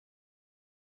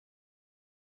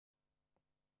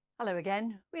Hello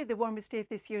again. We had the warmest day of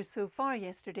this year so far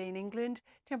yesterday in England.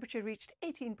 Temperature reached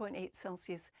 18.8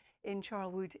 Celsius in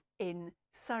Charlwood in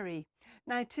Surrey.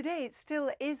 Now today it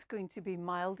still is going to be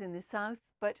mild in the south,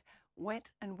 but wet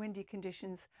and windy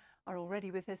conditions are already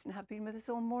with us and have been with us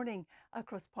all morning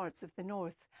across parts of the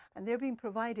north. And they're being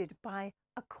provided by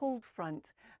a cold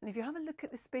front. And if you have a look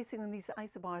at the spacing on these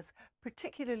isobars,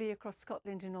 particularly across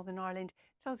Scotland and Northern Ireland,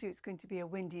 it tells you it's going to be a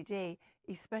windy day,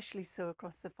 especially so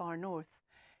across the far north.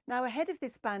 Now ahead of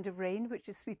this band of rain, which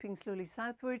is sweeping slowly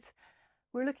southwards,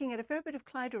 we're looking at a fair bit of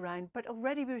cloud around, but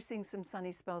already we're seeing some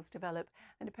sunny spells develop,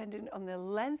 and dependent on the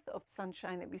length of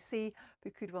sunshine that we see,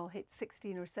 we could well hit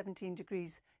 16 or 17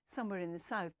 degrees somewhere in the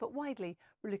south, but widely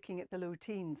we're looking at the low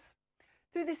teens.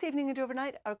 Through this evening and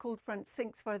overnight, our cold front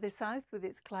sinks further south with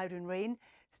its cloud and rain.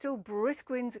 Still brisk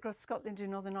winds across Scotland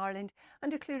and Northern Ireland.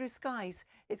 Under clearer skies,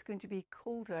 it's going to be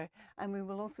colder, and we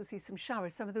will also see some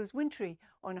showers, some of those wintry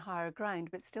on higher ground,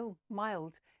 but still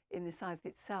mild in the south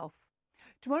itself.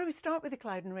 Tomorrow we start with the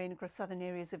cloud and rain across southern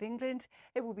areas of England.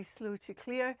 It will be slow to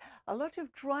clear, a lot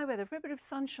of dry weather, for a bit of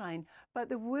sunshine, but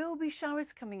there will be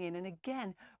showers coming in, and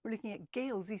again we're looking at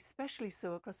gales, especially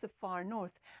so across the far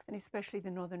north and especially the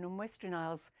northern and western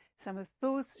isles. Some of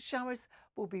those showers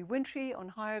will be wintry on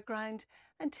higher ground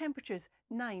and temperatures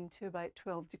 9 to about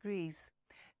 12 degrees.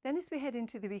 Then as we head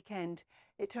into the weekend,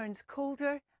 it turns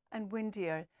colder and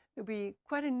windier. There'll be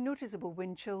quite a noticeable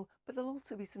wind chill, but there'll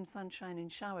also be some sunshine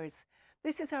and showers.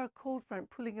 This is our cold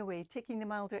front pulling away, taking the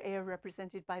milder air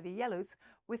represented by the yellows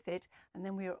with it, and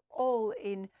then we are all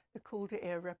in the colder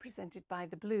air represented by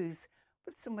the blues,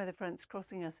 with some weather fronts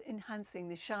crossing us, enhancing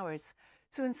the showers.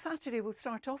 So on Saturday we'll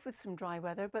start off with some dry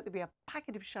weather, but there'll be a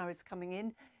packet of showers coming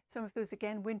in. Some of those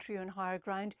again wintry on higher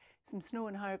ground, some snow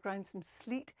on higher ground, some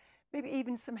sleet, maybe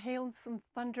even some hail, some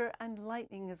thunder and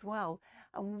lightning as well.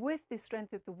 And with the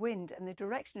strength of the wind and the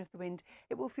direction of the wind,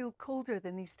 it will feel colder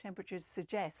than these temperatures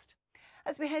suggest.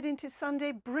 As we head into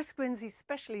Sunday, brisk winds,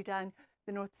 especially down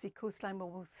the North Sea coastline, where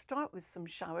we'll start with some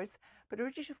showers, but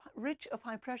a ridge of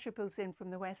high pressure pulls in from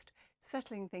the west,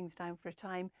 settling things down for a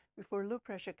time before low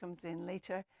pressure comes in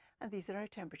later. And these are our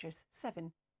temperatures,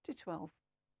 7 to 12.